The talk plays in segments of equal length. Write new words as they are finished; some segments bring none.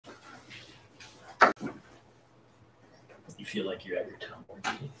You feel like you're at your town board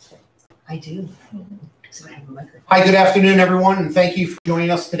meeting? I do. So I have a microphone. Hi, good afternoon, everyone, and thank you for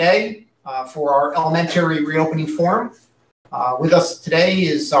joining us today for our elementary reopening forum. With us today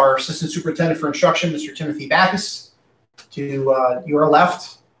is our Assistant Superintendent for Instruction, Mr. Timothy Backus. To your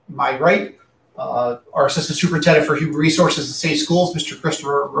left, my right, our Assistant Superintendent for Human Resources and Safe Schools, Mr.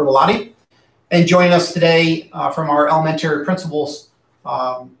 Christopher Robolati. And joining us today from our elementary principals,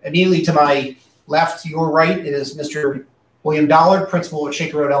 immediately to my left, your right, is Mr. William Dollard, principal at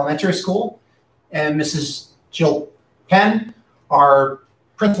Shaker Road Elementary School, and Mrs. Jill Penn, our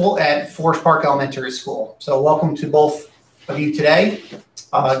principal at Forest Park Elementary School. So welcome to both of you today.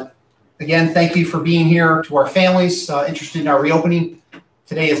 Again, thank you for being here. To our families interested in our reopening,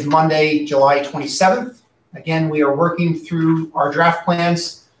 today is Monday, July 27th. Again, we are working through our draft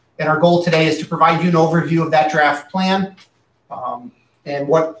plans, and our goal today is to provide you an overview of that draft plan and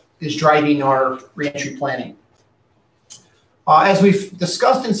what is driving our reentry planning. As we've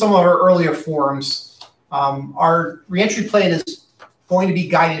discussed in some of our earlier forums, our reentry plan is going to be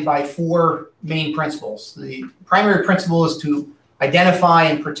guided by four main principles. The primary principle is to identify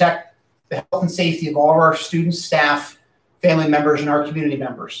and protect the health and safety of all of our students, staff, family members, and our community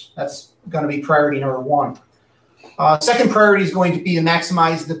members. That's going to be priority number one. Second priority is going to be to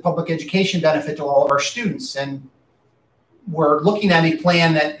maximize the public education benefit to all of our students. And we're looking at a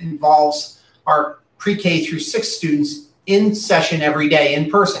plan that involves our pre-K through 6 students in session every day in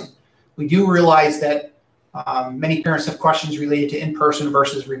person. We do realize that many parents have questions related to in-person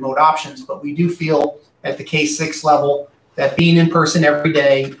versus remote options, but we do feel at the K-6 level that being in person every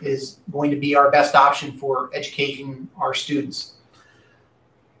day is going to be our best option for educating our students.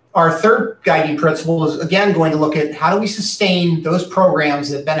 Our third guiding principle is, again, going to look at how do we sustain those programs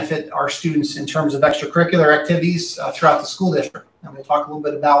that benefit our students in terms of extracurricular activities throughout the school district. And we'll talk a little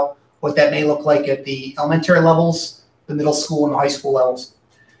bit about what that may look like at the elementary levels, the middle school, and the high school levels.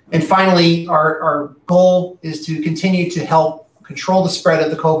 And finally, our goal is to continue to help control the spread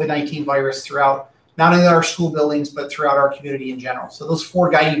of the COVID-19 virus throughout not only our school buildings, but throughout our community in general. So those four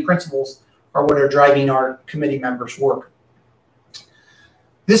guiding principles are what are driving our committee members' work.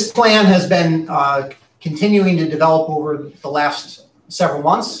 This plan has been continuing to develop over the last several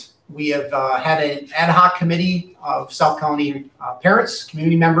months. We have had an ad hoc committee of South County parents,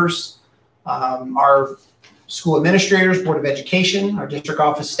 community members, our school administrators, Board of Education, our district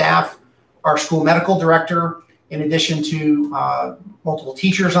office staff, our school medical director, in addition to multiple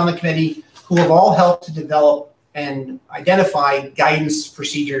teachers on the committee, who have all helped to develop and identify guidance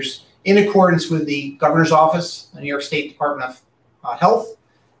procedures in accordance with the Governor's Office, the New York State Department of Health,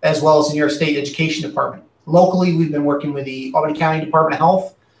 as well as the New York State Education Department. Locally, we've been working with the Albany County Department of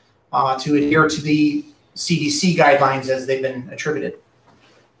Health to adhere to the CDC guidelines as they've been attributed.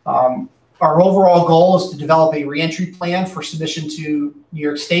 Our overall goal is to develop a reentry plan for submission to New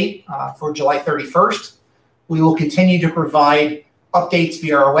York State for July 31st. We will continue to provide updates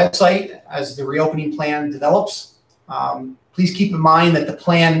via our website as the reopening plan develops. Please keep in mind that the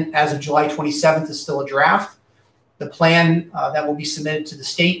plan as of July 27th is still a draft. The plan that will be submitted to the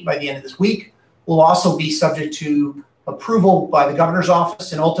state by the end of this week will also be subject to approval by the governor's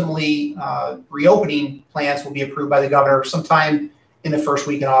office, and ultimately reopening plans will be approved by the governor sometime in the first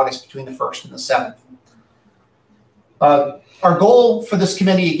week in August, between the 1st and the 7th. Our goal for this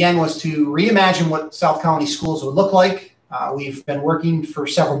committee, again, was to reimagine what South County schools would look like. We've been working for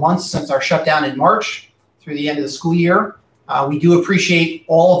several months since our shutdown in March through the end of the school year. We do appreciate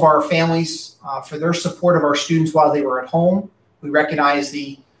all of our families for their support of our students while they were at home. We recognize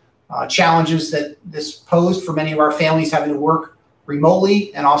the challenges that this posed for many of our families having to work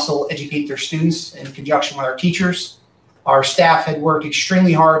remotely and also educate their students in conjunction with our teachers. Our staff had worked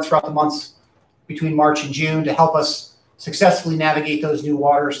extremely hard throughout the months between March and June to help us successfully navigate those new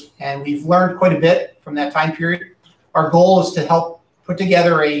waters, and we've learned quite a bit from that time period. Our goal is to help put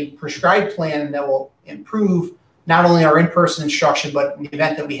together a prescribed plan that will improve not only our in-person instruction, but in the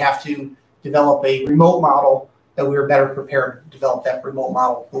event that we have to develop a remote model, that we are better prepared to develop that remote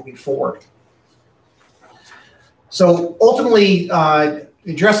model moving forward. So ultimately,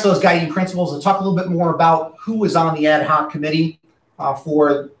 address those guiding principles and talk a little bit more about who was on the ad hoc committee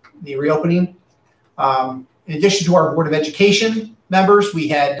for the reopening. In addition to our Board of Education members, we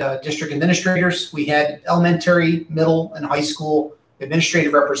had district administrators, we had elementary, middle, and high school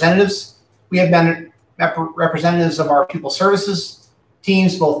administrative representatives. We have been representatives of our pupil services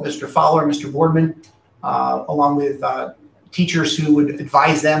teams, both Mr. Fowler and Mr. Boardman, along with teachers who would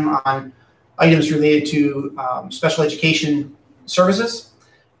advise them on items related to special education services.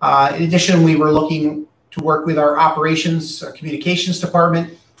 In addition, we were looking to work with our operations, our communications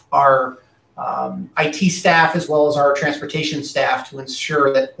department, our IT staff, as well as our transportation staff, to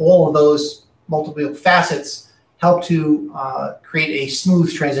ensure that all of those multiple facets help to create a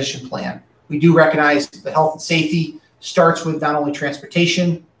smooth transition plan. We do recognize the health and safety starts with not only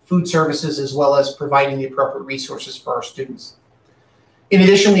transportation, food services, as well as providing the appropriate resources for our students. In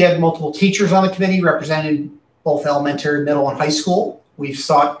addition, we have multiple teachers on the committee representing both elementary, middle, and high school. We've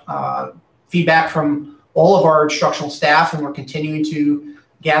sought feedback from all of our instructional staff, and we're continuing to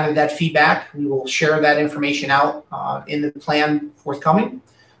gather that feedback. We will share that information out in the plan forthcoming.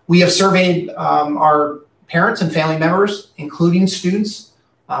 We have surveyed our parents and family members, including students.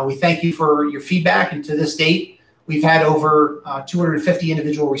 We thank you for your feedback, and to this date, we've had over 250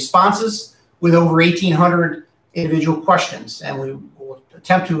 individual responses with over 1,800 individual questions, and we will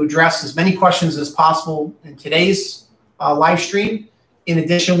attempt to address as many questions as possible in today's live stream. In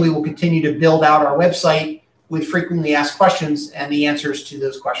addition, we will continue to build out our website with frequently asked questions and the answers to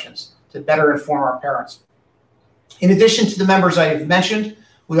those questions to better inform our parents. In addition to the members I have mentioned,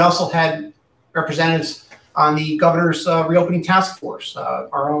 we also had representatives on the governor's reopening task force.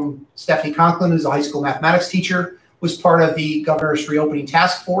 Our own Stephanie Conklin, who's a high school mathematics teacher, was part of the governor's reopening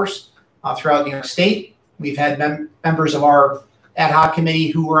task force throughout New York State. We've had members of our ad hoc committee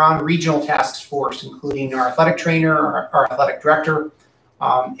who were on regional task force, including our athletic trainer, our athletic director.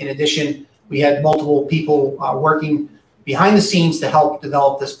 In addition, we had multiple people working behind the scenes to help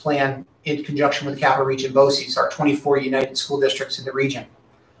develop this plan in conjunction with Capital Region BOCES, our 24 United School Districts in the region.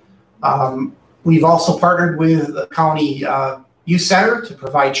 We've also partnered with the Colony Youth Center to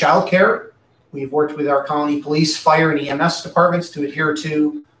provide childcare. We've worked with our Colony Police, Fire, and EMS departments to adhere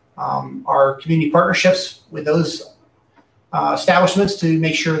to our community partnerships with those establishments to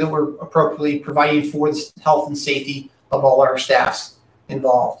make sure that we're appropriately providing for the health and safety of all our staffs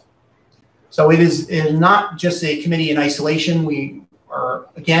involved. So it is not just a committee in isolation. We are,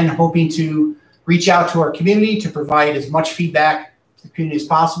 again, hoping to reach out to our community to provide as much feedback to the community as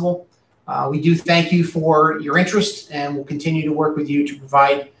possible. We do thank you for your interest, and we'll continue to work with you to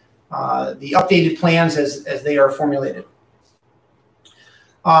provide the updated plans as they are formulated.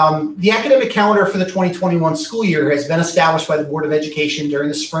 The academic calendar for the 2021 school year has been established by the Board of Education during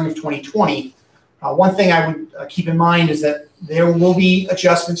the spring of 2020. One thing I would keep in mind is that there will be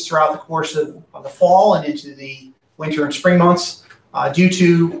adjustments throughout the course of the fall and into the winter and spring months due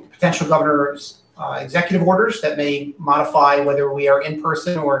to potential governor's executive orders that may modify whether we are in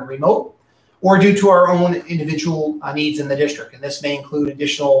person or in remote, or due to our own individual needs in the district. And this may include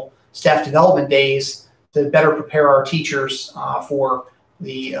additional staff development days to better prepare our teachers for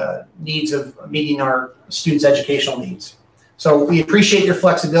the needs of meeting our students' educational needs. So we appreciate your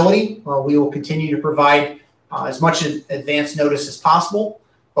flexibility. We will continue to provide as much advance notice as possible,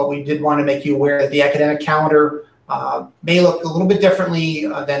 but we did want to make you aware that the academic calendar may look a little bit differently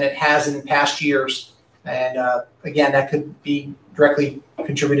than it has in past years. And again, that could be directly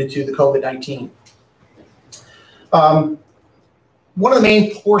contributed to the COVID-19. One of the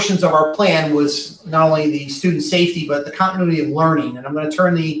main portions of our plan was not only the student safety, but the continuity of learning. And I'm going to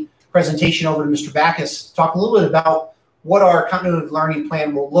turn the presentation over to Mr. Backus to talk a little bit about what our continuity of learning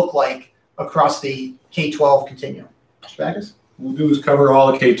plan will look like across the K-12 continuum. Mr. Backus? What we'll do is cover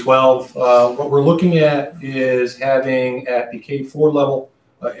all the K-12. What we're looking at is having at the K-4 level,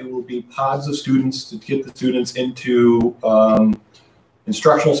 it will be pods of students to get the students into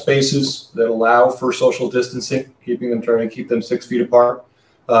instructional spaces that allow for social distancing, trying to keep them 6 feet apart.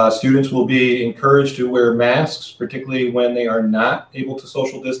 Students will be encouraged to wear masks, particularly when they are not able to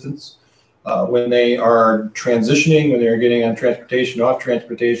social distance. When they are transitioning, when they're getting on transportation, off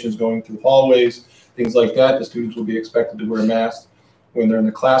transportations, going through hallways, things like that, the students will be expected to wear masks. When they're in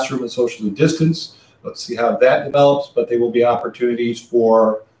the classroom and socially distance, let's see how that develops, but there will be opportunities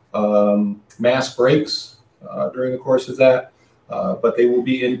for mask breaks during the course of that. But they will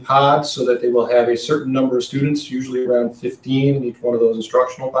be in pods so that they will have a certain number of students, usually around 15 in each one of those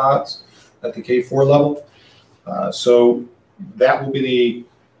instructional pods at the K-4 level. So that will be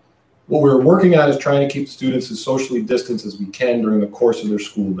what we're working on, is trying to keep students as socially distanced as we can during the course of their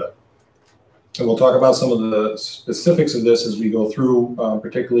school day. And we'll talk about some of the specifics of this as we go through,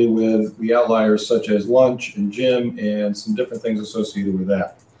 particularly with the outliers such as lunch and gym and some different things associated with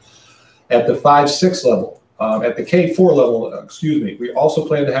that. At the 5-6 level, at the K-4 level, we also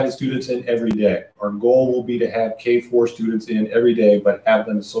plan to have the students in every day. Our goal will be to have K-4 students in every day, but have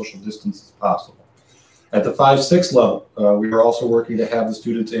them as social distance as possible. At the 5-6 level, we are also working to have the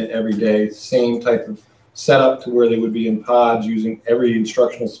students in every day, same type of setup to where they would be in pods, using every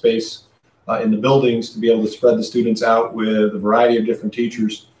instructional space in the buildings to be able to spread the students out with a variety of different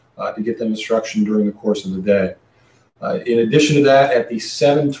teachers to get them instruction during the course of the day. In addition to that, at the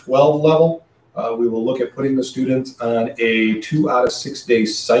 7-12 level, We will look at putting the students on a 2 out of 6 day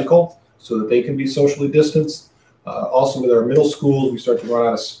cycle so that they can be socially distanced. Also with our middle schools, we start to run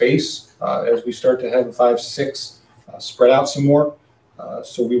out of space as we start to have the 5, 6 spread out some more.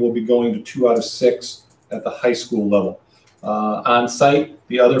 So we will be going to 2 out of 6 at the high school level. On site,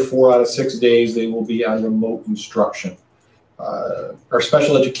 the other 4 out of 6 days, they will be on remote instruction. Our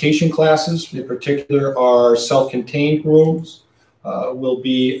special education classes, in particular, our self-contained rooms, will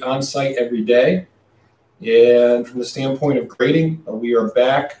be on site every day. And from the standpoint of grading, we are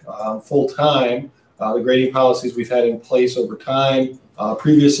back full time. The grading policies we've had in place over time,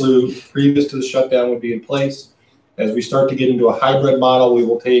 previous to the shutdown, would be in place. As we start to get into a hybrid model, we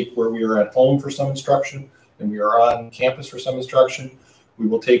will take where we are at home for some instruction and we are on campus for some instruction. We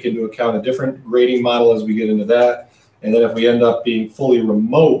will take into account a different grading model as we get into that. And then if we end up being fully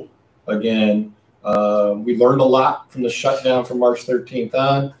remote again, we learned a lot from the shutdown from March 13th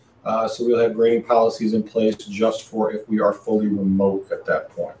on. So we'll have grading policies in place just for if we are fully remote at that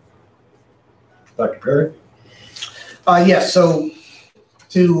point. Dr. Perry? Yes, so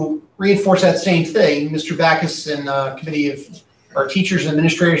to reinforce that same thing, Mr. Backus and committee of our teachers and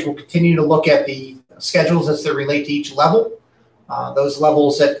administrators will continue to look at the schedules as they relate to each level. Those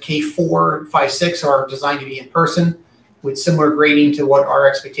levels at K4, 5, 6 are designed to be in person with similar grading to what our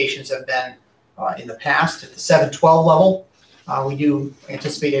expectations have been in the past. At the 7, 12 level, we do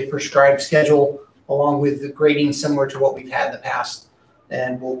anticipate a prescribed schedule along with the grading similar to what we've had in the past,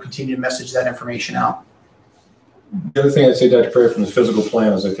 and we'll continue to message that information out. The other thing I'd say, Dr. Perry, from the physical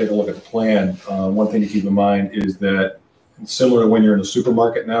plan, as I take a look at the plan, one thing to keep in mind is that similar to when you're in the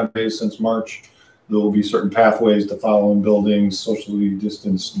supermarket nowadays since March, there will be certain pathways to follow in buildings, socially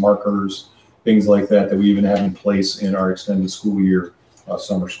distanced markers, things like that, that we even have in place in our extended school year,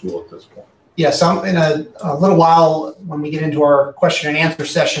 summer school at this point. Yes, in a little while, when we get into our question and answer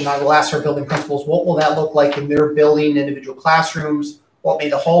session, I will ask our building principals, what will that look like in their building, individual classrooms? What may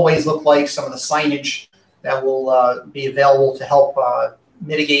the hallways look like, some of the signage that will be available to help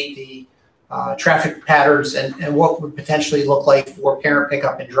mitigate the traffic patterns, and what would potentially look like for parent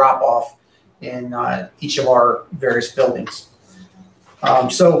pickup and drop off in each of our various buildings.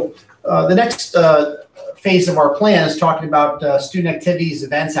 So the next phase of our plan is talking about student activities,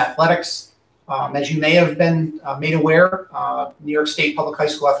 events, athletics. As you may have been made aware, New York State Public High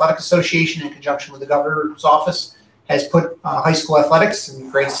School Athletic Association, in conjunction with the governor's office, has put high school athletics in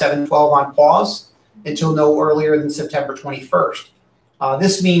grades 7 12 on pause until no earlier than September 21st.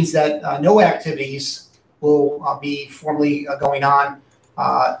 This means that no activities will be formally going on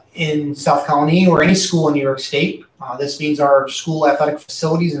in South Colony or any school in New York State. This means our school athletic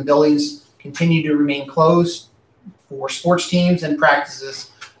facilities and buildings continue to remain closed for sports teams and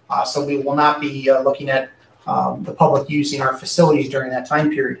practices. So we will not be looking at the public using our facilities during that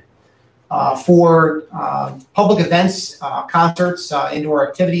time period. For public events, concerts, indoor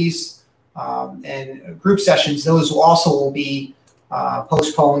activities, and group sessions, those will be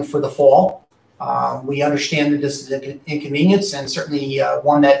postponed for the fall. We understand that this is an inconvenience, and certainly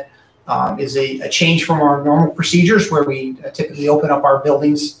one that is a change from our normal procedures, where we typically open up our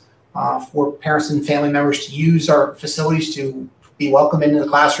buildings for parents and family members to use our facilities to be welcome into the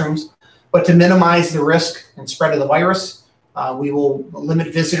classrooms. But to minimize the risk and spread of the virus, we will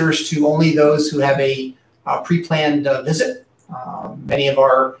limit visitors to only those who have a pre-planned visit. Many of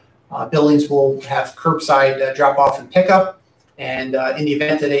our buildings will have curbside drop-off and pickup, and in the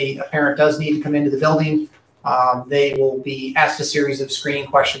event that a parent does need to come into the building, they will be asked a series of screening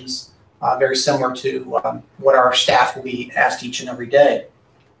questions very similar to what our staff will be asked each and every day.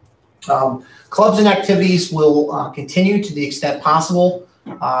 Clubs and activities will continue to the extent possible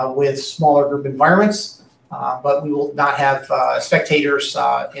with smaller group environments, but we will not have spectators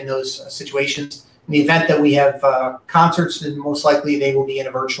in those situations. In the event that we have concerts, then most likely they will be in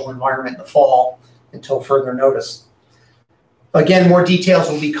a virtual environment in the fall until further notice. Again, more details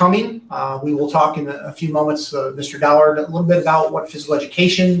will be coming. We will talk in a few moments, Mr. Dollard, a little bit about what physical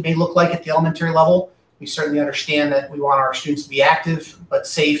education may look like at the elementary level. We certainly understand that we want our students to be active but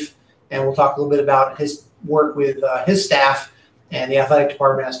safe, and we'll talk a little bit about his work with his staff and the athletic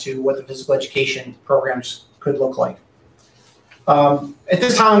department as to what the physical education programs could look like. At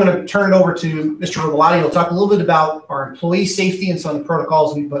this time, I'm going to turn it over to Mr. Rogalati. He'll talk a little bit about our employee safety and some of the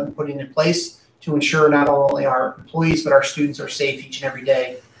protocols we've been putting in place to ensure not only our employees but our students are safe each and every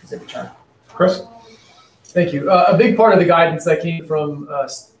day as they return. Chris? Thank you. A big part of the guidance that came from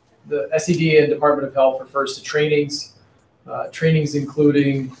the SED and Department of Health refers to trainings. Trainings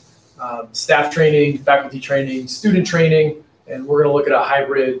including staff training, faculty training, student training, and we're going to look at a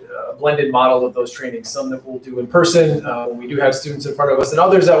hybrid, blended model of those trainings. Some that we'll do in person when we do have students in front of us, and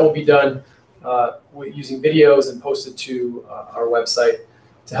others that will be done using videos and posted to our website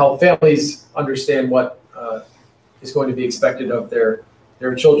to help families understand what is going to be expected of their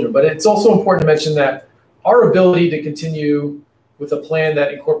children. But it's also important to mention that our ability to continue with a plan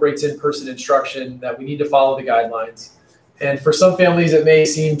that incorporates in-person instruction, that we need to follow the guidelines. And for some families, it may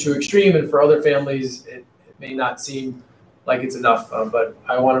seem too extreme, and for other families, it may not seem like it's enough. But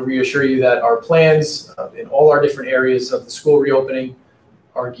I want to reassure you that our plans in all our different areas of the school reopening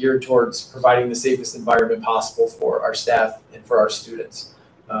are geared towards providing the safest environment possible for our staff and for our students.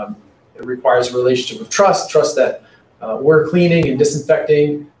 It requires a relationship of trust that we're cleaning and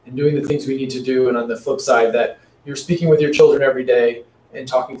disinfecting and doing the things we need to do. And on the flip side, that you're speaking with your children every day and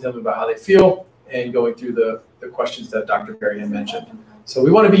talking to them about how they feel and going through the questions that Dr. Perry had mentioned. So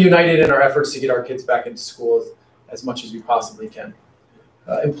we want to be united in our efforts to get our kids back into school as much as we possibly can.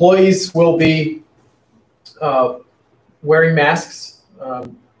 Employees will be wearing masks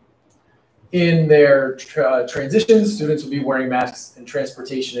in their transitions. Students will be wearing masks in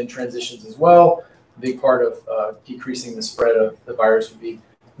transportation and transitions as well. A big part of decreasing the spread of the virus would be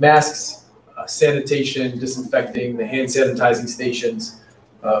masks, sanitation, disinfecting, the hand sanitizing stations,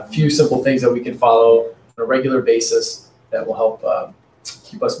 a few simple things that we can follow on a regular basis that will help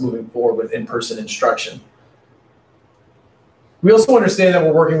keep us moving forward with in-person instruction. We also understand that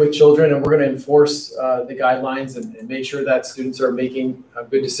we're working with children and we're going to enforce the guidelines and make sure that students are making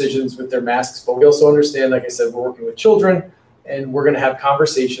good decisions with their masks. But we also understand, like I said, we're working with children and we're going to have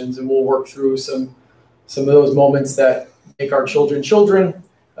conversations and we'll work through some of those moments that make our children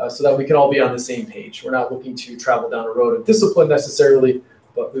so that we can all be on the same page. We're not looking to travel down a road of discipline necessarily,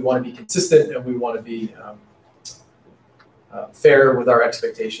 but we want to be consistent and we want to be fair with our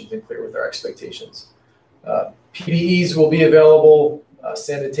expectations and clear with our expectations. PPEs will be available,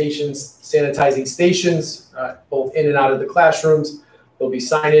 sanitizing stations, both in and out of the classrooms. There'll be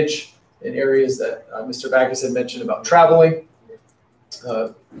signage in areas that Mr. Backus had mentioned about traveling.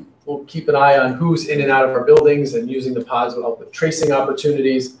 We'll keep an eye on who's in and out of our buildings, and using the pods will help with tracing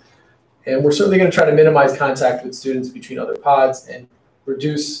opportunities. And we're certainly going to try to minimize contact with students between other pods and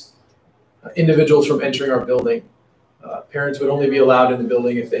reduce individuals from entering our building. Parents would only be allowed in the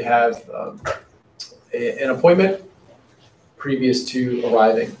building if they have an appointment previous to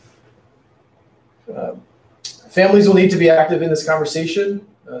arriving. Families will need to be active in this conversation,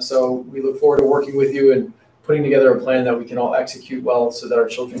 so we look forward to working with you and putting together a plan that we can all execute well so that our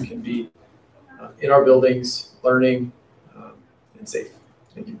children can be in our buildings, learning, and safe.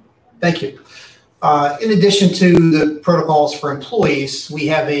 Thank you. Thank you. In addition to the protocols for employees, we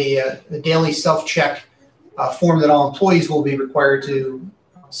have a daily self-check form that all employees will be required to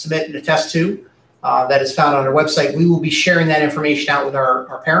submit and attest to. That is found on our website. We will be sharing that information out with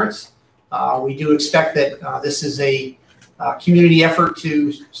our parents. We do expect that this is a community effort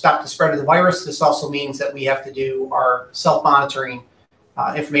to stop the spread of the virus. This also means that we have to do our self-monitoring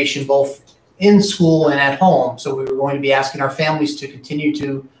information both in school and at home. So we were going to be asking our families to continue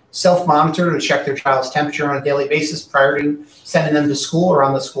to self-monitor to check their child's temperature on a daily basis prior to sending them to school or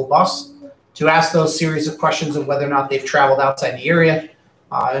on the school bus, to ask those series of questions of whether or not they've traveled outside the area,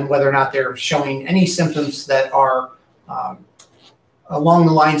 and whether or not they're showing any symptoms that are along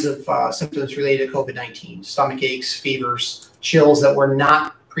the lines of symptoms related to COVID-19, stomach aches, fevers, chills that were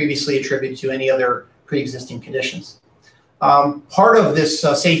not previously attributed to any other pre-existing conditions. Part of this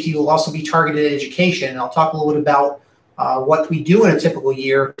safety will also be targeted education. I'll talk a little bit about what we do in a typical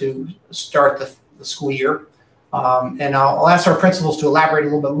year to start the school year. And I'll ask our principals to elaborate a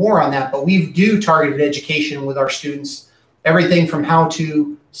little bit more on that, but we do targeted education with our students, everything from how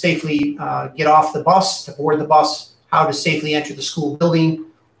to safely get off the bus, to board the bus, how to safely enter the school building.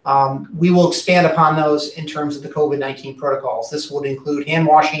 We will expand upon those in terms of the COVID-19 protocols. This would include hand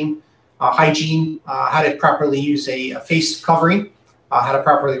washing, hygiene, how to properly use a face covering, how to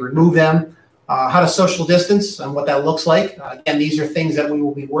properly remove them, how to social distance and what that looks like. Again, these are things that we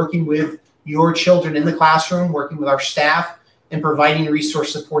will be working with your children in the classroom, working with our staff, and providing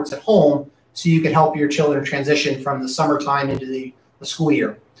resource supports at home so you can help your children transition from the summertime into the school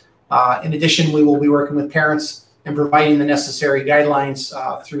year. In addition, we will be working with parents and providing the necessary guidelines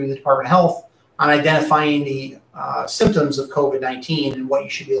through the Department of Health on identifying the symptoms of COVID-19 and what you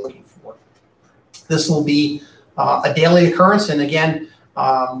should be looking for. This will be a daily occurrence, and again,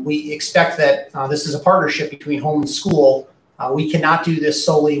 we expect that this is a partnership between home and school. We cannot do this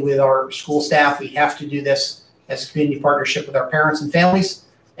solely with our school staff. We have to do this as a community partnership with our parents and families,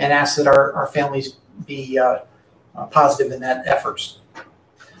 and ask that our families be positive in that efforts.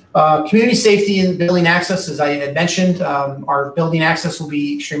 Community safety and building access, as I had mentioned, our building access will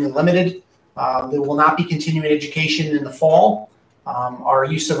be extremely limited. There will not be continuing education in the fall. Our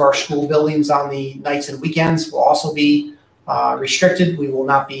use of our school buildings on the nights and weekends will also be restricted. We will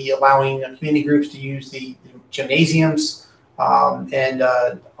not be allowing community groups to use the gymnasiums and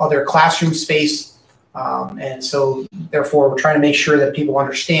other classroom space. And so therefore, we're trying to make sure that people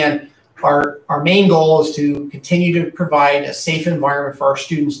understand our main goal is to continue to provide a safe environment for our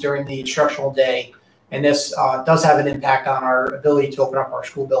students during the instructional day. And this does have an impact on our ability to open up our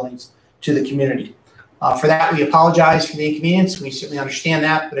school buildings to the community. For that, we apologize for the inconvenience. We certainly understand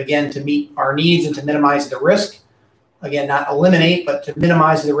that. But again, to meet our needs and to minimize the risk, again, not eliminate, but to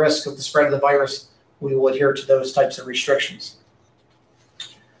minimize the risk of the spread of the virus, we will adhere to those types of restrictions.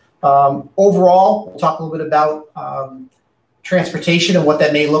 Overall, we'll talk a little bit about transportation and what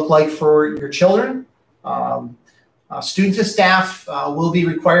that may look like for your children. Students and staff will be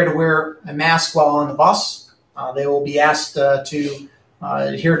required to wear a mask while on the bus. They will be asked to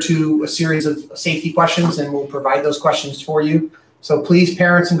adhere to a series of safety questions, and we'll provide those questions for you. So please,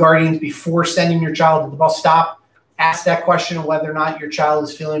 parents and guardians, before sending your child to the bus stop, ask that question of whether or not your child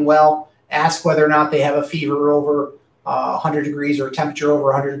is feeling well. Ask whether or not they have a fever over 100 degrees or a temperature over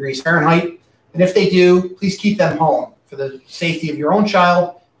 100 degrees Fahrenheit. And if they do, please keep them home for the safety of your own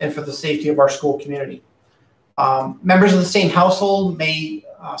child and for the safety of our school community. Members of the same household may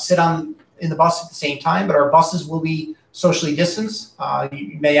sit in the bus at the same time, but our buses will be socially distanced.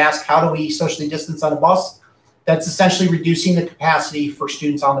 You may ask, how do we socially distance on a bus? That's essentially reducing the capacity for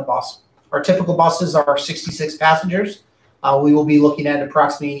students on the bus. Our typical buses are 66 passengers. We will be looking at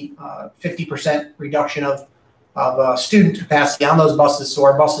approximately 50% reduction of student capacity on those buses. So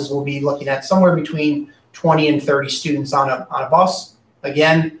our buses will be looking at somewhere between 20 and 30 students on a bus.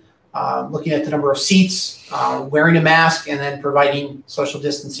 Again, looking at the number of seats, wearing a mask, and then providing social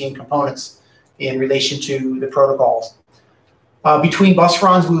distancing components in relation to the protocols. Between bus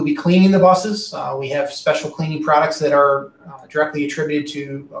runs, we will be cleaning the buses. We have special cleaning products that are directly attributed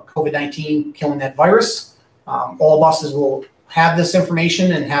to COVID-19 killing that virus. All buses will have this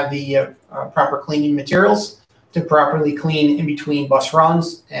information and have the proper cleaning materials to properly clean in between bus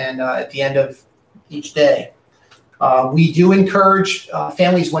runs and at the end of each day. We do encourage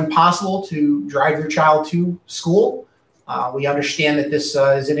families, when possible, to drive your child to school. We understand that this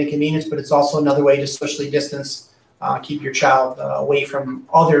is an inconvenience, but it's also another way to socially distance, keep your child away from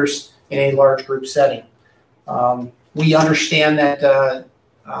others in a large group setting. We understand that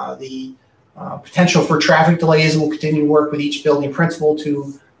the potential for traffic delays, and we'll continue to work with each building principal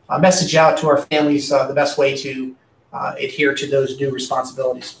to message out to our families the best way to adhere to those new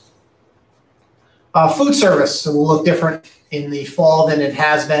responsibilities. Food service will look different in the fall than it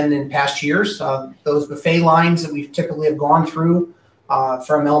has been in past years. Those buffet lines that we typically have gone through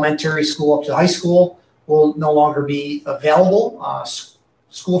from elementary school up to high school will no longer be available.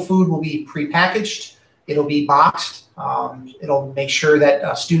 School food will be prepackaged. It'll be boxed. It'll make sure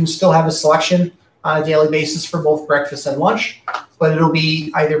that students still have a selection on a daily basis for both breakfast and lunch, but it'll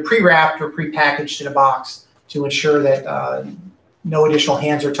be either pre-wrapped or prepackaged in a box to ensure that no additional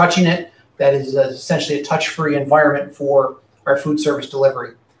hands are touching it. That is essentially a touch-free environment for our food service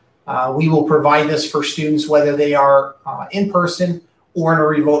delivery. We will provide this for students whether they are in person or in a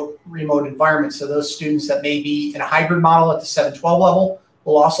remote environment. So those students that may be in a hybrid model at the 712 level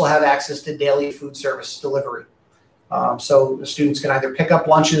will also have access to daily food service delivery. So the students can either pick up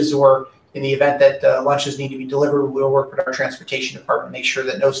lunches, or in the event that lunches need to be delivered, we'll work with our transportation department to make sure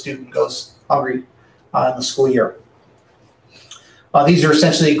that no student goes hungry in the school year. These are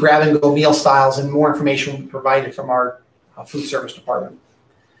essentially grab-and-go meal styles, and more information will be provided from our food service department.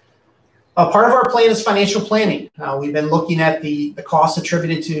 Part of our plan is financial planning. We've been looking at the costs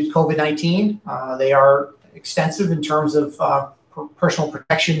attributed to COVID-19. They are extensive in terms of personal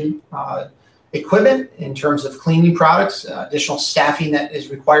protection equipment, in terms of cleaning products, additional staffing that is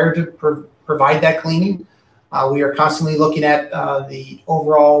required to provide that cleaning. We are constantly looking at the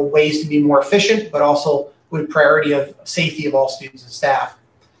overall ways to be more efficient, but also with priority of safety of all students and staff.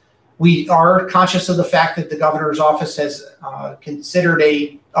 We are conscious of the fact that the governor's office has considered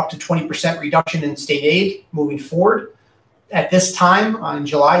a up to 20% reduction in state aid moving forward. At this time, in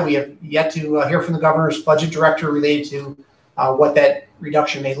July, we have yet to hear from the governor's budget director related to what that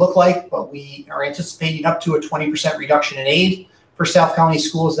reduction may look like, but we are anticipating up to a 20% reduction in aid for South County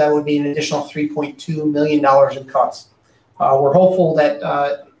schools. That would be an additional $3.2 million in cuts. We're hopeful that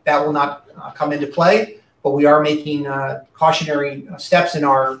that will not come into play, but we are making cautionary steps in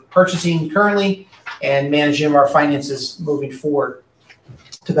our purchasing currently and managing our finances moving forward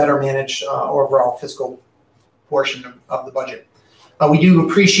to better manage overall fiscal portion of the budget. We do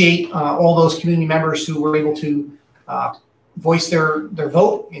appreciate all those community members who were able to voice their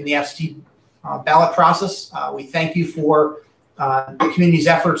vote in the absentee ballot process. We thank you for the community's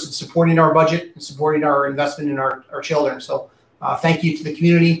efforts in supporting our budget and supporting our investment in our children. So thank you to the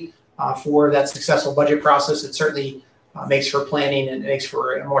community for that successful budget process. It certainly makes for planning and makes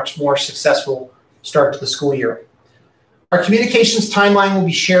for a much more successful start to the school year. Our communications timeline will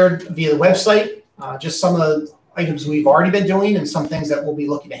be shared via the website. Just some of the items we've already been doing and some things that we'll be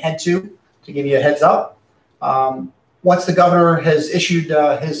looking ahead to give you a heads up. Once the governor has issued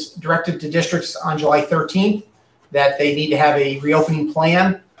his directive to districts on July 13th that they need to have a reopening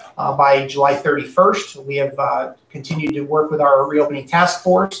plan by July 31st, we have continued to work with our reopening task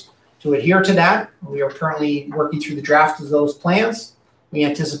force to adhere to that. We are currently working through the draft of those plans. We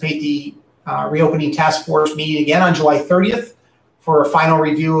anticipate the reopening task force meeting again on July 30th for a final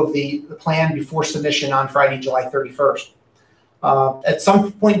review of the plan before submission on Friday, July 31st. At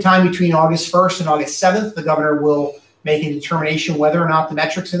some point in time between August 1st and August 7th, the governor will make a determination whether or not the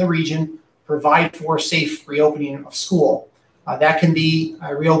metrics in the region provide for safe reopening of school. That can be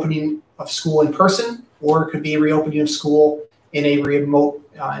a reopening of school in person, or it could be a reopening of school in a remote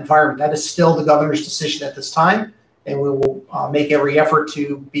environment. That is still the governor's decision at this time, and we will make every effort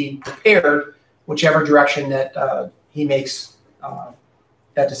to be prepared whichever direction that he makes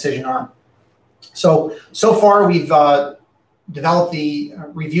that decision on. So far we've developed the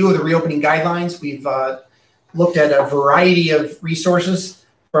review of the reopening guidelines. We've looked at a variety of resources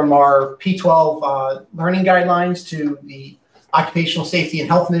from our P12 learning guidelines to the Occupational Safety and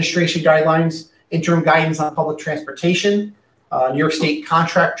Health Administration guidelines, interim guidance on public transportation, New York State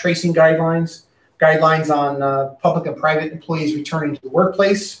contract tracing guidelines, guidelines on public and private employees returning to the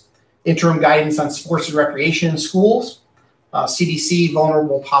workplace, interim guidance on sports and recreation in schools, CDC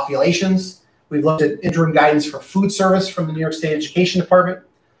vulnerable populations. We've looked at interim guidance for food service from the New York State Education Department.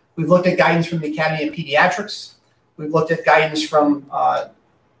 We've looked at guidance from the Academy of Pediatrics. We've looked at guidance from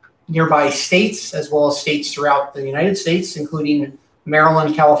nearby states, as well as states throughout the United States, including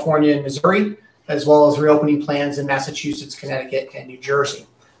Maryland, California, and Missouri, as well as reopening plans in Massachusetts, Connecticut, and New Jersey.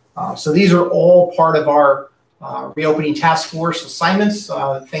 So these are all part of our reopening task force assignments,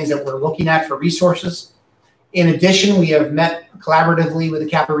 things that we're looking at for resources. In addition, we have met collaboratively with the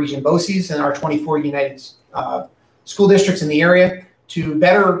Capital Region BOCES and our 24 United school districts in the area to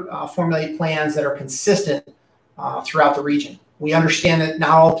better formulate plans that are consistent throughout the region. We understand that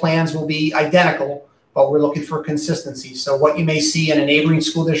not all plans will be identical, but we're looking for consistency. So what you may see in a neighboring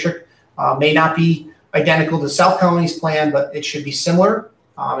school district may not be identical to South Colony's plan, but it should be similar.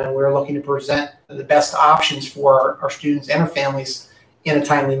 And we're looking to present the best options for our students and our families in a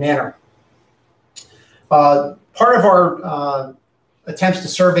timely manner. Part of our attempts to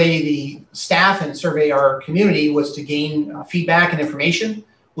survey the staff and survey our community was to gain feedback and information.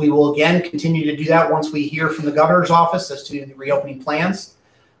 We will again continue to do that once we hear from the governor's office as to the reopening plans.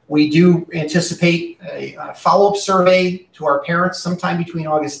 We do anticipate a follow-up survey to our parents sometime between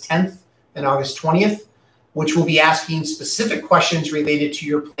August 10th and August 20th, which will be asking specific questions related to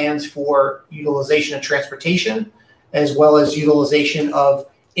your plans for utilization of transportation, as well as utilization of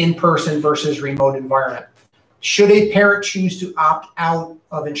in-person versus remote environment. Should a parent choose to opt out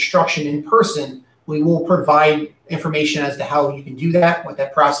of instruction in person, we will provide information as to how you can do that, what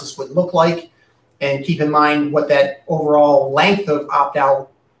that process would look like, and keep in mind what that overall length of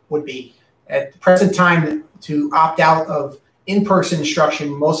opt-out would be. At the present time, to opt out of in-person instruction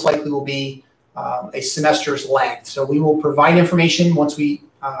most likely will be a semester's length. So we will provide information once we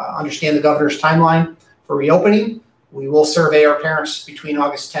understand the governor's timeline for reopening. We will survey our parents between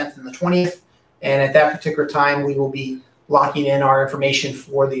August 10th and the 20th. And at that particular time, we will be locking in our information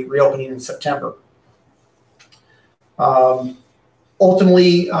for the reopening in September.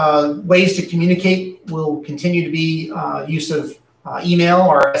 Ultimately, ways to communicate will continue to be use of email,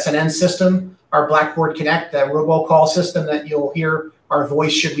 our SNN system, our Blackboard Connect, that robocall system that you'll hear our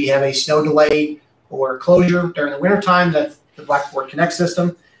voice should we have a snow delay or closure during the wintertime. That's the Blackboard Connect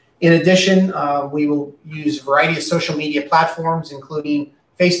system. In addition, we will use a variety of social media platforms, including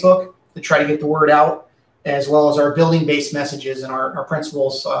Facebook, to try to get the word out, as well as our building-based messages. And our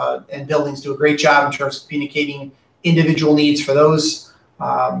principals and buildings do a great job in terms of communicating individual needs for those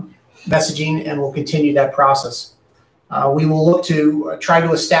messaging, and we'll continue that process. We will look to try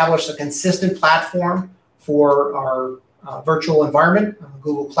to establish a consistent platform for our virtual environment.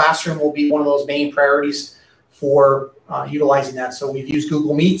 Google Classroom will be one of those main priorities for utilizing that. So we've used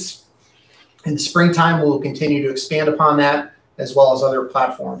Google Meets. In the springtime, we'll continue to expand upon that, as well as other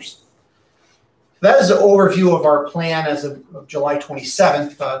platforms. That is an overview of our plan as of July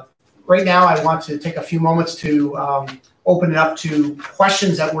 27th. Right now, I want to take a few moments to open it up to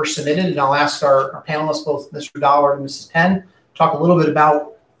questions that were submitted, and I'll ask our panelists, both Mr. Dollard and Mrs. Penn, talk a little bit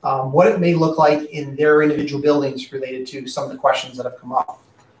about what it may look like in their individual buildings related to some of the questions that have come up.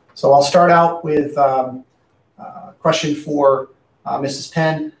 So I'll start out with a question for Mrs.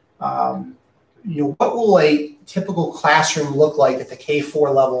 Penn. What will a typical classroom look like at the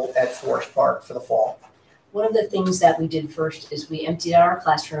K-4 level at Forest Park for the fall? One of the things that we did first is we emptied out our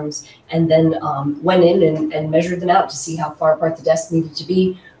classrooms and then went in and measured them out to see how far apart the desks needed to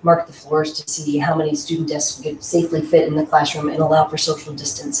be, marked the floors to see how many student desks could safely fit in the classroom and allow for social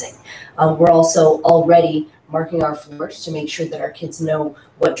distancing. We're also already marking our floors to make sure that our kids know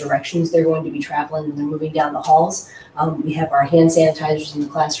what directions they're going to be traveling when they're moving down the halls. We have our hand sanitizers in the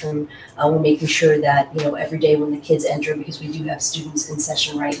classroom. We're making sure that, every day when the kids enter, because we do have students in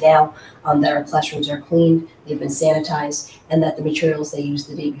session right now, that our classrooms are cleaned, they've been sanitized, and that the materials they used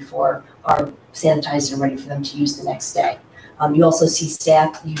the day before are sanitized and ready for them to use the next day. You also see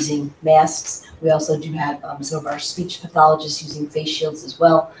staff using masks. We also do have some of our speech pathologists using face shields as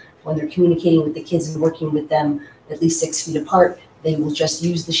well. When they're communicating with the kids and working with them at least 6 feet apart, they will just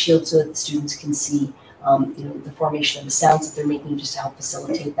use the shield so that the students can see the formation of the sounds that they're making, just to help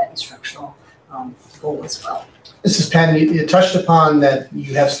facilitate that instructional goal as well. Mrs. Penn, you touched upon that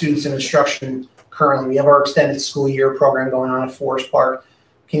you have students in instruction currently. We have our extended school year program going on at Forest Park.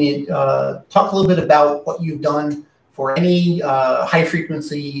 Can you talk a little bit about what you've done for any high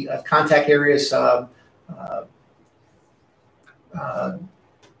frequency contact areas,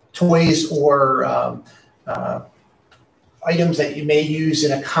 toys or items that you may use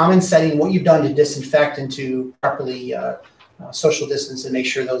in a common setting, what you've done to disinfect and to properly social distance and make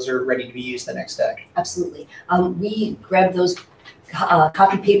sure those are ready to be used the next day? Absolutely. We grab those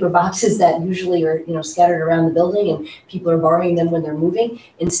copy paper boxes that usually are scattered around the building and people are borrowing them when they're moving.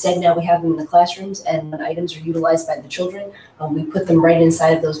 Instead, now we have them in the classrooms, and when items are utilized by the children, we put them right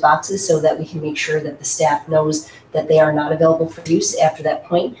inside of those boxes so that we can make sure that the staff knows that they are not available for use after that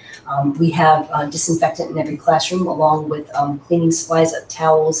point. We have disinfectant in every classroom, along with cleaning supplies,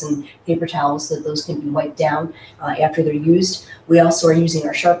 towels and paper towels, so that those can be wiped down after they're used. We also are using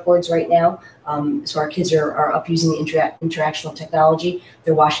our sharp boards right now. So our kids are up using the interactional technology.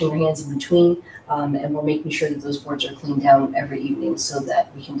 They're washing their hands in between, and we're making sure that those boards are cleaned down every evening so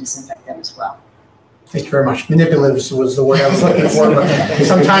that we can disinfect them as well. Thank you very much. Manipulative was the word I was looking for, but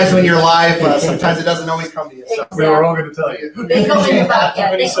sometimes when you're live, sometimes it doesn't always come to you. So. We were all going to tell you. They go in the box,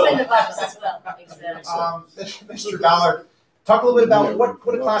 yeah, they go in the box as well. Exactly. Mr. Dollar, talk a little bit about what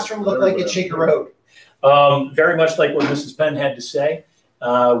would a classroom look like at Shaker Road? Very much like what Mrs. Penn had to say.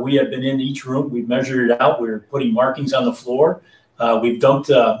 We have been in each room. We've measured it out. We're putting markings on the floor. We've dumped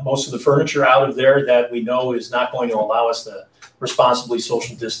most of the furniture out of there that we know is not going to allow us to responsibly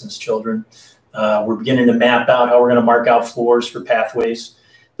social distance children. We're beginning to map out how we're going to mark out floors for pathways.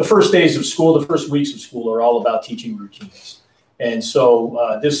 The first days of school, the first weeks of school are all about teaching routines. And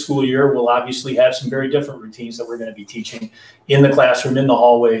so this school year, we'll obviously have some very different routines that we're going to be teaching in the classroom, in the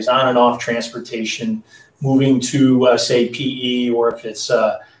hallways, on and off transportation, moving to, say, PE, or if it's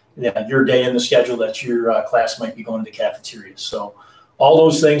your day in the schedule that your class might be going to the cafeteria. So all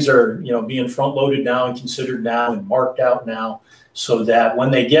those things are, being front-loaded now and considered now and marked out now, so that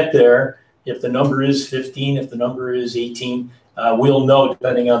when they get there, if the number is 15, if the number is 18, we'll know,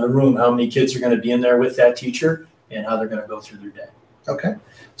 depending on the room, how many kids are going to be in there with that teacher and how they're going to go through their day. Okay.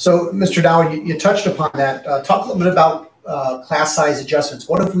 So, Mr. Dow, you touched upon that. Talk a little bit about class size adjustments.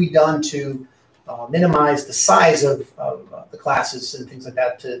 What have we done to minimize the size of the classes and things like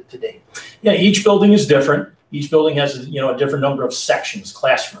that to date? Yeah, each building is different. Each building has a different number of sections,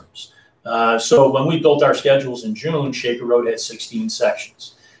 classrooms. So when we built our schedules in June, Shaker Road had 16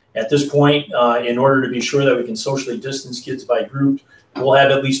 sections. At this point, in order to be sure that we can socially distance kids by group, we'll have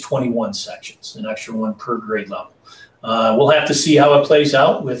at least 21 sections, an extra one per grade level. We'll have to see how it plays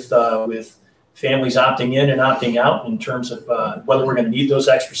out with families opting in and opting out in terms of whether we're going to need those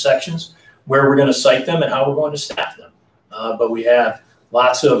extra sections, where we're going to site them, and how we're going to staff them. But we have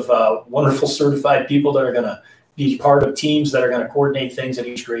lots of wonderful certified people that are going to be part of teams that are going to coordinate things at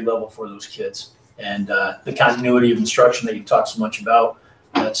each grade level for those kids. And the continuity of instruction that you talked so much about,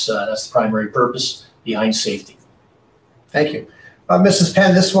 that's the primary purpose behind safety. Thank you. Mrs.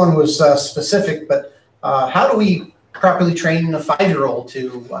 Penn, this one was specific, but how do we properly train a 5-year-old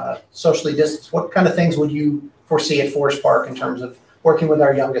to socially distance? What kind of things would you foresee at Forest Park in terms of working with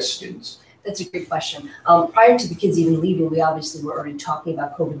our youngest students? That's a great question. Prior to the kids even leaving, we obviously were already talking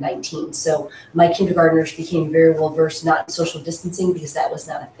about COVID-19. So my kindergartners became very well versed, not in social distancing because that was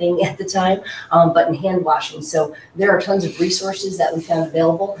not a thing at the time, but in hand washing. So there are tons of resources that we found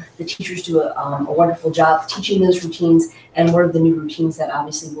available. The teachers do a wonderful job teaching those routines. And one of the new routines that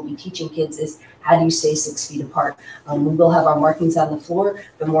obviously we'll be teaching kids is how do you stay 6 feet apart? We will have our markings on the floor,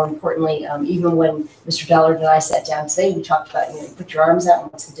 but more importantly, even when Mr. Dollard and I sat down today, we talked about, you put your arms out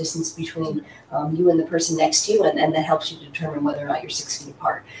and what's the distance between you and the person next to you, and that helps you determine whether or not you're 6 feet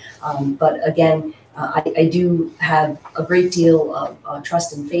apart. But again, I do have a great deal of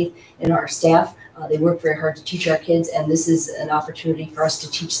trust and faith in our staff. They work very hard to teach our kids, and this is an opportunity for us to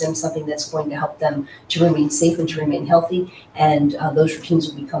teach them something that's going to help them to remain safe and to remain healthy. And those routines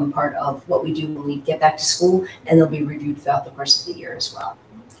will become part of what we do when we get back to school, and they'll be reviewed throughout the course of the year as well.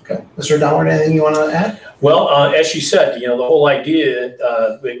 Okay. Mr. Dollard, anything you want to add? Well, as she said, the whole idea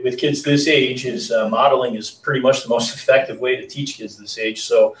with kids this age is modeling is pretty much the most effective way to teach kids this age.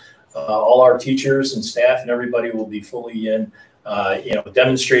 So all our teachers and staff and everybody will be fully in,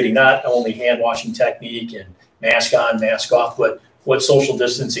 demonstrating not only hand washing technique and mask on, mask off, but what social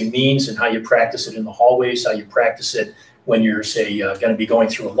distancing means and how you practice it in the hallways, how you practice it when you're, say, going to be going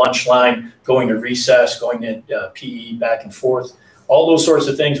through a lunch line, going to recess, going to PE, back and forth. All those sorts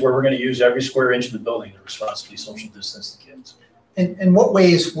of things where we're going to use every square inch of the building to responsibly social distance the kids. In what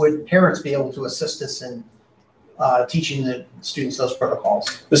ways would parents be able to assist us in teaching the students those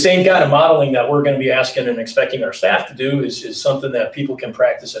protocols? The same kind of modeling that we're going to be asking and expecting our staff to do is something that people can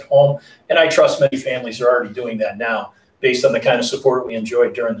practice at home. And I trust many families are already doing that now based on the kind of support we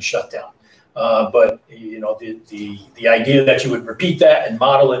enjoyed during the shutdown. But the idea that you would repeat that and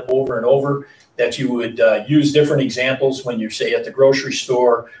model it over and over, that you would use different examples when you're, say, at the grocery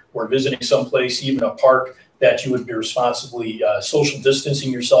store or visiting someplace, even a park, that you would be responsibly social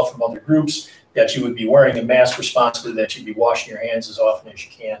distancing yourself from other groups, that you would be wearing a mask responsibly, that you'd be washing your hands as often as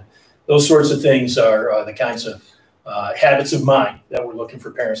you can. Those sorts of things are the kinds of habits of mind that we're looking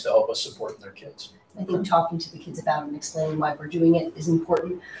for parents to help us support their kids. I think talking to the kids about it and explaining why we're doing it is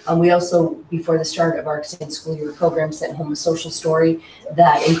important. We also, before the start of our extended school year program, sent home a social story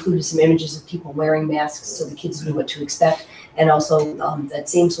that included some images of people wearing masks so the kids knew what to expect. And also that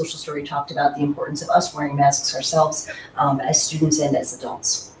same social story talked about the importance of us wearing masks ourselves as students and as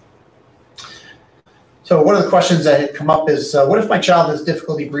adults. So one of the questions that had come up is, what if my child has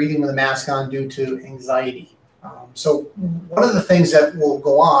difficulty breathing with a mask on due to anxiety? So one of the things that will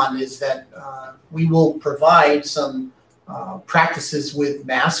go on is that we will provide some practices with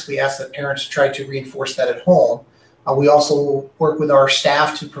masks. We ask that parents try to reinforce that at home. We also work with our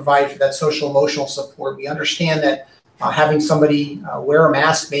staff to provide for that social emotional support. We understand that having somebody wear a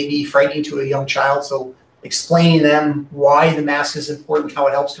mask may be frightening to a young child, so explaining to them why the mask is important, how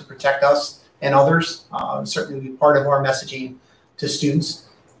it helps to protect us and others, certainly be part of our messaging to students.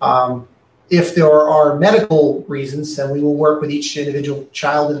 If there are medical reasons, then we will work with each individual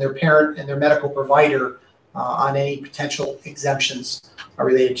child and their parent and their medical provider on any potential exemptions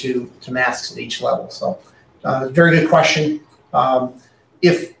related to masks at each level. So very good question.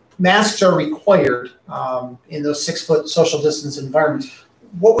 If masks are required in those 6-foot social distance environments,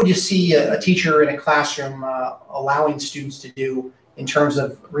 what would you see a teacher in a classroom allowing students to do in terms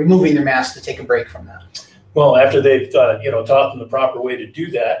of removing their mask to take a break from that? Well, after they've taught them the proper way to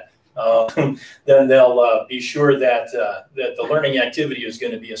do that, then they'll be sure that that the learning activity is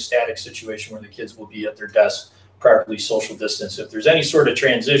going to be a static situation where the kids will be at their desk properly social distance. If there's any sort of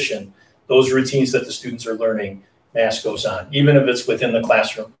transition, those routines that the students are learning, mask goes on, even if it's within the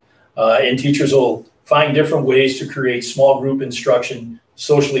classroom. And teachers will find different ways to create small group instruction,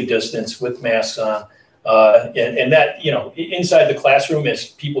 socially distanced with masks on. And that, inside the classroom, as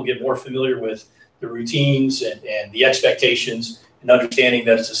people get more familiar with the routines and the expectations and understanding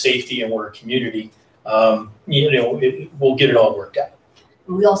that it's a safety and we're a community, we'll get it all worked out.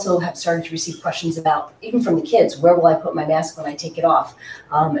 We also have started to receive questions about, even from the kids, where will I put my mask when I take it off?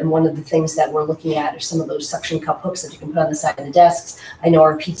 And one of the things that we're looking at are some of those suction cup hooks that you can put on the side of the desks. I know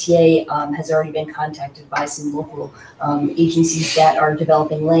our PTA has already been contacted by some local agencies that are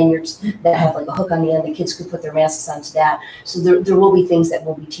developing lanyards that have like a hook on the end. The kids could put their masks onto that. So there will be things that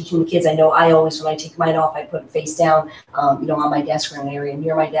we'll be teaching the kids. I know I always, when I take mine off, I put it face down, on my desk or in an area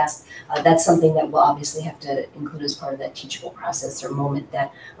near my desk. That's something that we'll obviously have to include as part of that teachable process or moment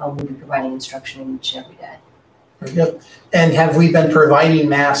that we'll be providing instruction each and every day. Yep. And have we been providing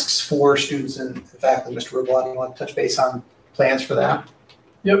masks for students and faculty? Mr. Rublani, you want to touch base on plans for that?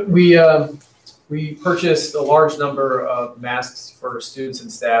 Yep, we purchased a large number of masks for students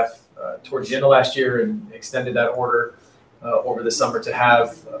and staff towards the end of last year and extended that order over the summer to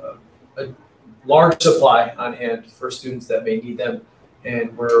have a large supply on hand for students that may need them.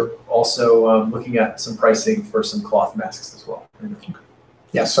 And we're also looking at some pricing for some cloth masks as well.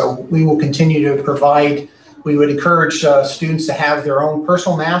 Yeah, so we will continue to provide. We would encourage students to have their own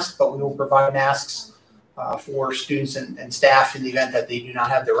personal masks, but we will provide masks for students and staff in the event that they do not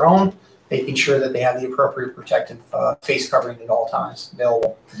have their own. making sure that they have the appropriate protective face covering at all times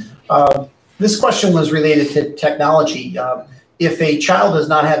available. This question was related to technology. If a child does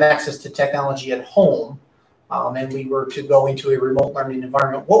not have access to technology at home, and we were to go into a remote learning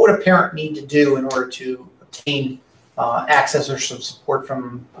environment, what would a parent need to do in order to obtain access or some support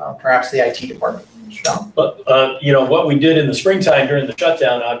from perhaps the IT department? But what we did in the springtime during the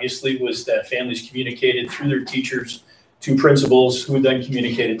shutdown, obviously, was that families communicated through their teachers to principals, who then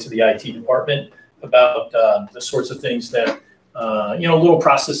communicated to the IT department about the sorts of things that little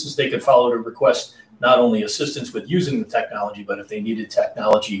processes they could follow to request not only assistance with using the technology, but if they needed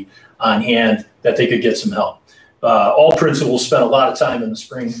technology on hand, that they could get some help. All principals spent a lot of time in the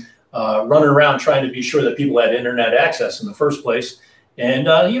spring running around trying to be sure that people had internet access in the first place. And,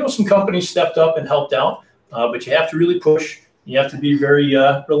 some companies stepped up and helped out, but you have to really push. You have to be very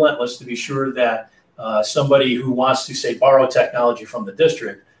relentless to be sure that somebody who wants to, say, borrow technology from the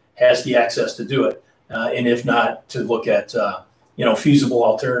district has the access to do it. And if not, to look at, feasible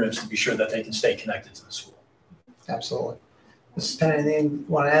alternatives to be sure that they can stay connected to the school. Absolutely. Mrs. Penn, anything you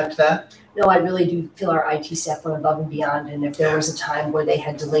want to add to that? No, I really do feel our IT staff went above and beyond. And if there was a time where they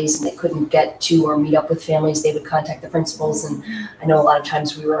had delays and they couldn't get to or meet up with families, they would contact the principals. And I know a lot of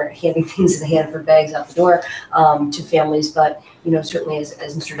times we were handing things in the Hannaford bags out the door to families. But, certainly as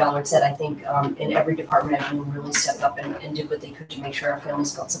Mr. Dollard said, I think in every department, everyone really stepped up and did what they could to make sure our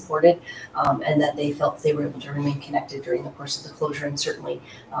families felt supported and that they felt they were able to remain connected during the course of the closure. And certainly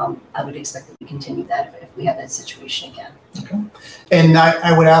I would expect that we continue that if we have that situation again. Okay. And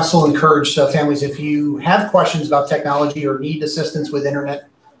I would also encourage families, if you have questions about technology or need assistance with internet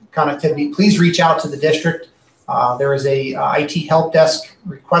connectivity, please reach out to the district. There is a IT help desk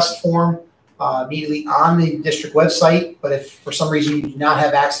request form immediately on the district website. But if for some reason you do not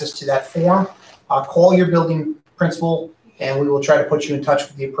have access to that form, call your building principal and we will try to put you in touch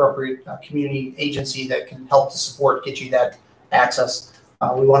with the appropriate community agency that can help to support, get you that access.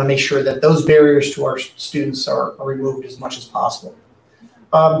 We want to make sure that those barriers to our students are removed as much as possible.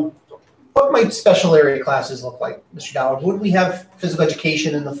 What might special area classes look like, Mr. Dollard? Would we have physical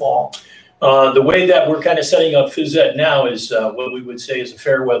education in the fall? The way that we're kind of setting up phys ed now is what we would say is a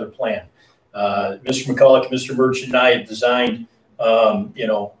fair weather plan. Mr. McCulloch, Mr. Merchant, and I have designed,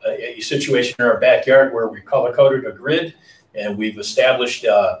 a situation in our backyard where we color-coded a grid, and we've established,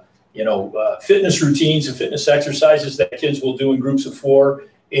 fitness routines and fitness exercises that kids will do in groups of 4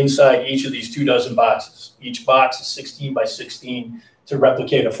 inside each of these 24 boxes. Each box is 16 by 16 to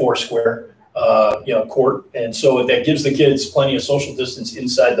replicate a 4 square, court. And so that gives the kids plenty of social distance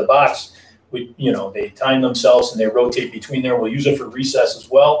inside the box. They time themselves and they rotate between there. We'll use it for recess as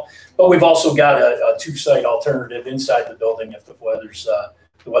well. But we've also got a 2-site alternative inside the building if the weather's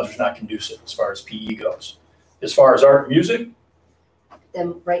not conducive as far as PE goes. As far as art and music,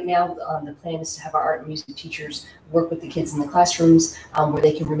 Then right now, the plan is to have our art and music teachers work with the kids in the classrooms where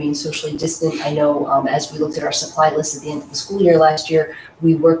they can remain socially distant. I know as we looked at our supply list at the end of the school year last year,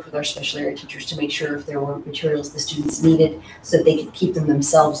 we worked with our special area teachers to make sure if there were materials the students needed so that they could keep them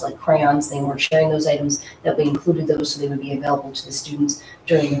themselves, like crayons. They weren't sharing those items, that we included those so they would be available to the students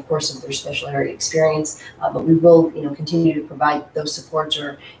during the course of their special area experience. But we will, continue to provide those supports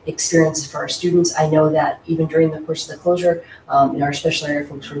or experiences for our students. I know that even during the course of the closure, our special area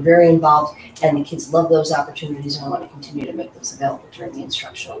folks were very involved, and the kids love those opportunities, and I want to continue to make those available during the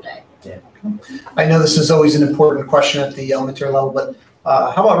instructional day. Yeah. I know this is always an important question at the elementary level, but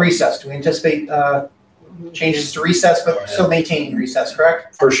how about recess? Do we anticipate changes to recess, but still maintaining recess,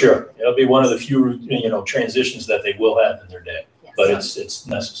 correct? for sure, it'll be one of the few, transitions that they will have in their day. Yes. But it's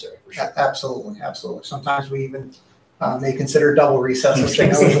necessary for sure. Absolutely, absolutely. Sometimes we even may consider double recess, which I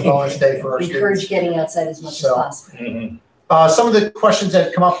know is a bonus day for our We students. encourage getting outside as much as So, possible. Mhm. Some of the questions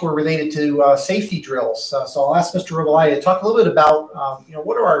that come up were related to safety drills. So I'll ask Mr. Rivalai to talk a little bit about,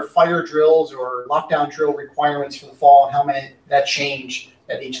 what are our fire drills or lockdown drill requirements for the fall and how many that change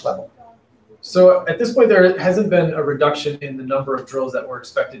at each level? So at this point, there hasn't been a reduction in the number of drills that we're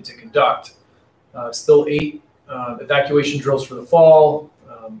expected to conduct. Still 8 evacuation drills for the fall,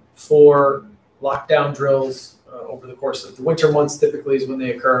 4 lockdown drills over the course of the winter months typically is when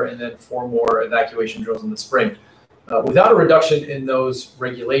they occur, and then 4 more evacuation drills in the spring. Without a reduction in those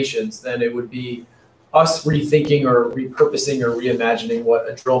regulations, then it would be us rethinking or repurposing or reimagining what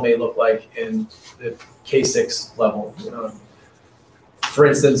a drill may look like in the K-6 level. For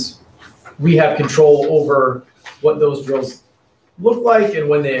instance, we have control over what those drills look like and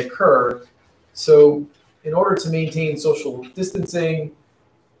when they occur. So in order to maintain social distancing,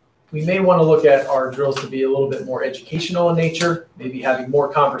 we may want to look at our drills to be a little bit more educational in nature, maybe having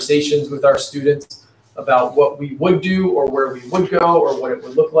more conversations with our students about what we would do or where we would go or what it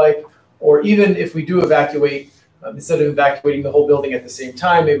would look like, Or even if we do evacuate, instead of evacuating the whole building at the same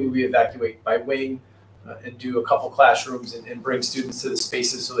time, maybe we evacuate by wing and do a couple classrooms and bring students to the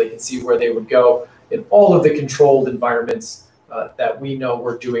spaces so they can see where they would go in all of the controlled environments that we know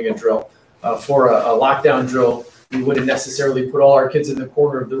we're doing a drill. For a lockdown drill, we wouldn't necessarily put all our kids in the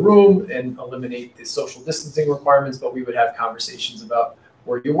corner of the room and eliminate the social distancing requirements, but we would have conversations about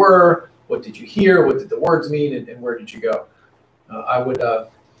where you were, what did you hear, what did the words mean, and where did you go. I would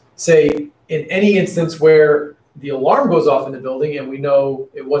say in any instance where the alarm goes off in the building and we know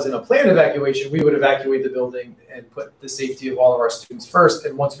it wasn't a planned evacuation, we would evacuate the building and put the safety of all of our students first.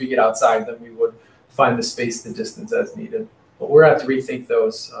 And once we get outside, then we would find the space, the distance as needed. But we're going to have to rethink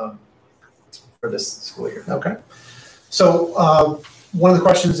those for this school year. Okay. So one of the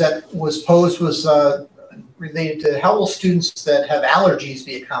questions that was posed was related to how will students that have allergies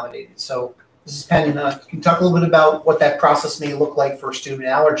be accommodated? So Mrs. Penn, can you talk a little bit about what that process may look like for student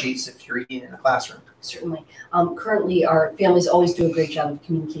allergies if you're eating in a classroom? Certainly. Currently, our families always do a great job of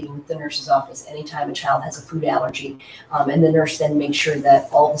communicating with the nurse's office anytime a child has a food allergy. And the nurse then makes sure that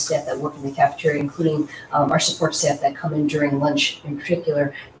all the staff that work in the cafeteria, including our support staff that come in during lunch in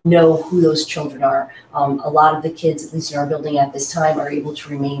particular, know who those children are. A lot of the kids, at least in our building at this time, are able to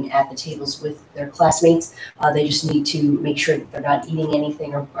remain at the tables with their classmates. They just need to make sure that they're not eating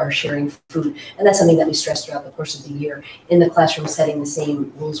anything or sharing food. And that's something that we stress throughout the course of the year. In the classroom setting, the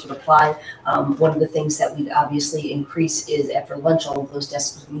same rules would apply. One of the things that we'd obviously increase is after lunch, all of those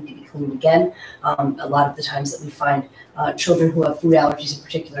desks need to be cleaned again. A lot of the times that we find children who have food allergies in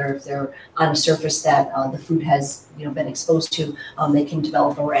particular, if they're on a surface that the food has been exposed to, they can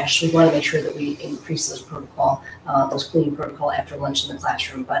develop a rash. So we want to make sure that we increase those cleaning protocol after lunch in the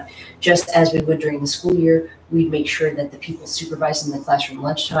classroom. But just as we would during the school year, we'd make sure that the people supervising the classroom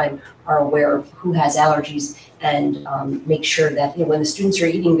lunchtime are aware of who has allergies and make sure that when the students are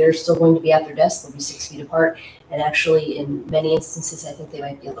eating, they're still going to be at their desks. They'll be 6 feet apart. And actually, in many instances, I think they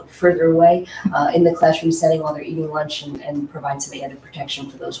might be a little further away in the classroom setting while they're eating lunch and provide some added protection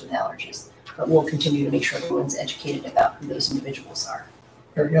for those with allergies. But we'll continue to make sure everyone's educated about who those individuals are.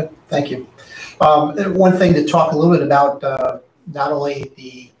 Very good. Thank you. One thing to talk a little bit about, not only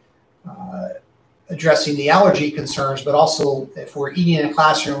the addressing the allergy concerns, but also if we're eating in a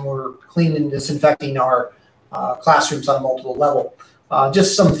classroom, we're cleaning and disinfecting our classrooms on a multiple level.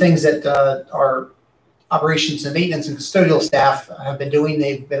 Just some things that our operations and maintenance and custodial staff have been doing.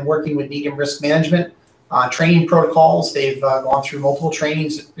 They've been working with medium risk management training protocols. They've gone through multiple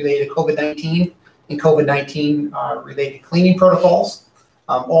trainings related to COVID-19 and COVID-19 related cleaning protocols.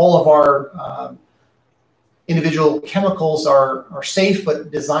 All of our individual chemicals are safe, but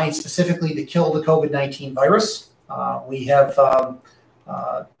designed specifically to kill the COVID-19 virus. We have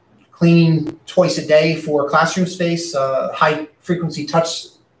cleaning twice a day for classroom space, high frequency touch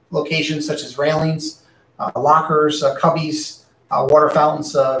locations such as railings, lockers, cubbies, water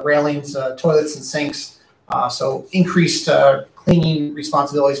fountains, railings, toilets and sinks. So increased cleaning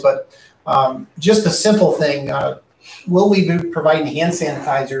responsibilities, but just a simple thing, will we be providing hand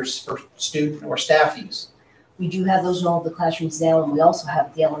sanitizers for student or staff use? We do have those in all of the classrooms now, and we also have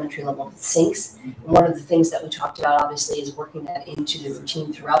at the elementary level sinks. And one of the things that we talked about, obviously, is working that into the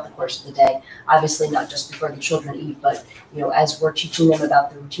routine throughout the course of the day. Obviously, not just before the children eat, but as we're teaching them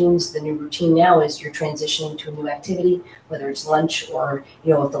about the routines, the new routine now is you're transitioning to a new activity, whether it's lunch or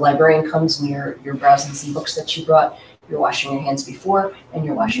if the librarian comes and you're browsing some books that you brought, you're washing your hands before and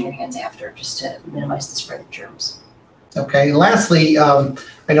you're washing your hands after, just to minimize the spread of germs. Okay, and lastly,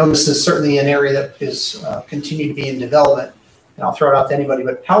 I know this is certainly an area that is continue to be in development, and I'll throw it out to anybody,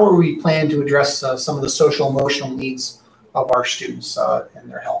 but how are we planning to address some of the social emotional needs of our students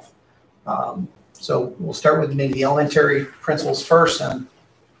and their health? So we'll start with maybe the elementary principals first and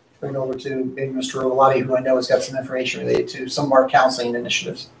bring it over to maybe Mr. Rolati, who I know has got some information related to some of our counseling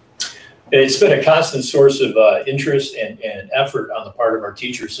initiatives. It's been a constant source of interest and effort on the part of our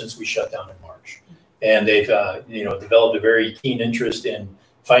teachers since we shut down in March. And they've, developed a very keen interest in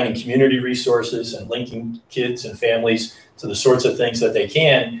finding community resources and linking kids and families to the sorts of things that they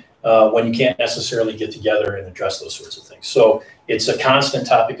can when you can't necessarily get together and address those sorts of things. So it's a constant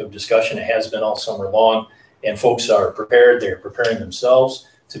topic of discussion. It has been all summer long, and folks are prepared. They're preparing themselves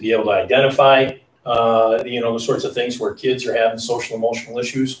to be able to identify, the sorts of things where kids are having social emotional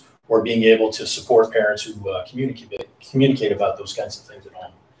issues, or being able to support parents who communicate about those kinds of things at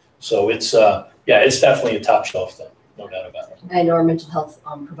home. So it's definitely a top shelf thing. no doubt about it. I know our mental health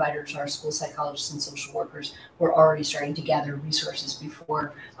providers, our school psychologists and social workers were already starting to gather resources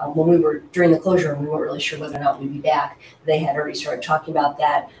before when we were during the closure and we weren't really sure whether or not we'd be back. They had already started talking about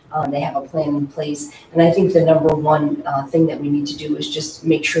that. They have a plan in place. And I think the number one thing that we need to do is just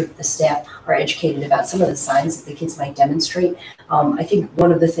make sure that the staff are educated about some of the signs that the kids might demonstrate. I think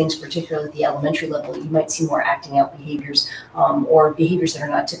one of the things, particularly at the elementary level, you might see more acting out behaviors or behaviors that are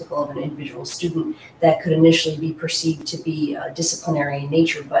not typical of an individual student that could initially be perceived to be disciplinary in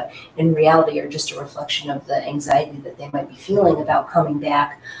nature, but in reality are just a reflection of the anxiety that they might be feeling about coming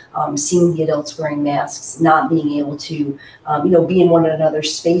back, seeing the adults wearing masks, not being able to, be in one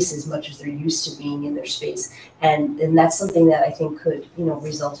another's space as much as they're used to being in their space. And that's something that I think could,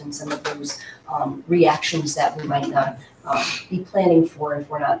 result in some of those reactions that we might not be planning for if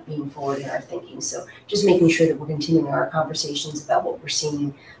we're not being forward in our thinking. So just making sure that we're continuing our conversations about what we're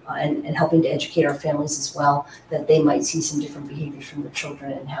seeing and helping to educate our families as well, that they might see some different behaviors from their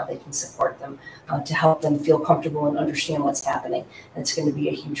children and how they can support them to help them feel comfortable and understand what's happening. That's going to be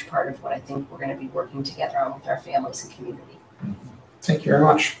a huge part of what I think we're going to be working together on with our families and community. Thank you very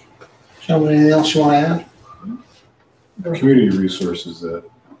much. Gentlemen, anything else you want to add? The community resources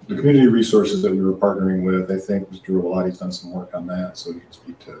that we were partnering with, I think Mr. Rawati's done some work on that, so you can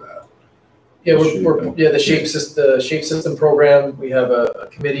speak to that. Yeah, the Shape System program. We have a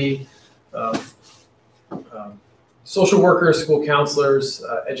committee of social workers, school counselors,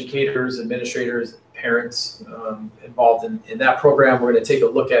 educators, administrators, parents involved in that program. We're going to take a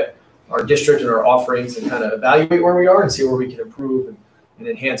look at our district and our offerings and kind of evaluate where we are and see where we can improve and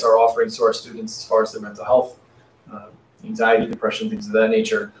enhance our offerings to our students as far as their mental health, anxiety, depression, things of that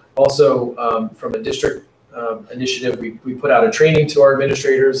nature. Also, from a district initiative, we put out a training to our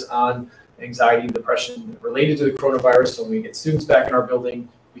administrators on anxiety and depression related to the coronavirus. So when we get students back in our building,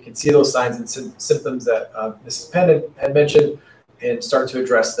 we can see those signs and symptoms that Mrs. Penn had mentioned and start to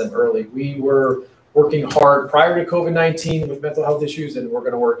address them early. We were working hard prior to COVID-19 with mental health issues, and we're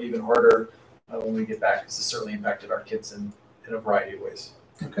going to work even harder when we get back, because it certainly impacted our kids in a variety of ways.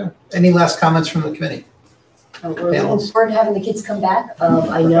 Okay. Any last comments from the committee? We're looking forward to having the kids come back.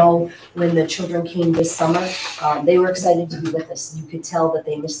 I know when the children came this summer, they were excited to be with us. You could tell that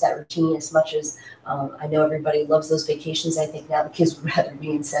they missed that routine as much as I know everybody loves those vacations. I think now the kids would rather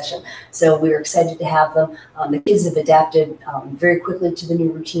be in session. So we were excited to have them. The kids have adapted very quickly to the new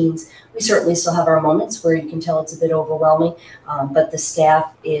routines. We certainly still have our moments where you can tell it's a bit overwhelming, but the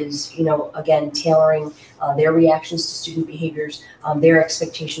staff is, again, tailoring their reactions to student behaviors, their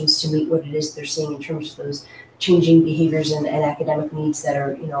expectations to meet what it is they're seeing in terms of those changing behaviors and academic needs that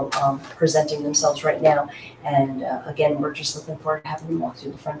are, presenting themselves right now. And again, we're just looking forward to having them walk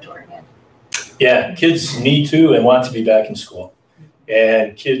through the front door again. Yeah, kids need to and want to be back in school.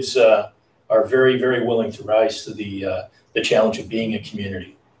 And kids are very, very willing to rise to the challenge of being a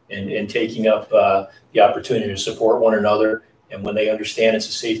community and taking up the opportunity to support one another. And when they understand it's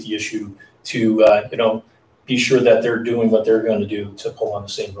a safety issue, to, be sure that they're doing what they're going to do to pull on the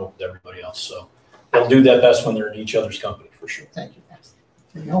same rope with everybody else. So they'll do that best when they're in each other's company, for sure. Thank you.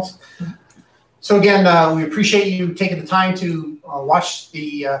 Anything else? So again, we appreciate you taking the time to watch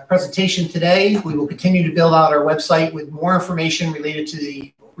the presentation today. We will continue to build out our website with more information related to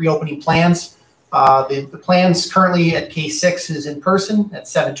the reopening plans. The plans currently at K6 is in person, at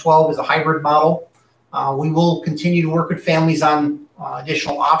 712 is a hybrid model. We will continue to work with families on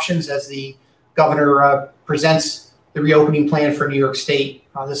additional options as the governor presents the reopening plan for New York State.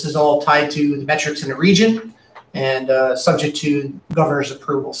 This is all tied to the metrics in the region and subject to the governor's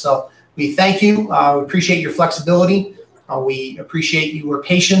approval. So we thank you. We appreciate your flexibility. We appreciate your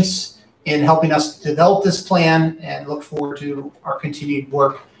patience in helping us develop this plan and look forward to our continued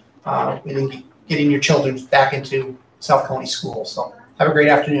work in getting your children back into South Coney schools. So have a great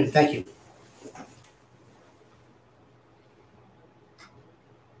afternoon. Thank you.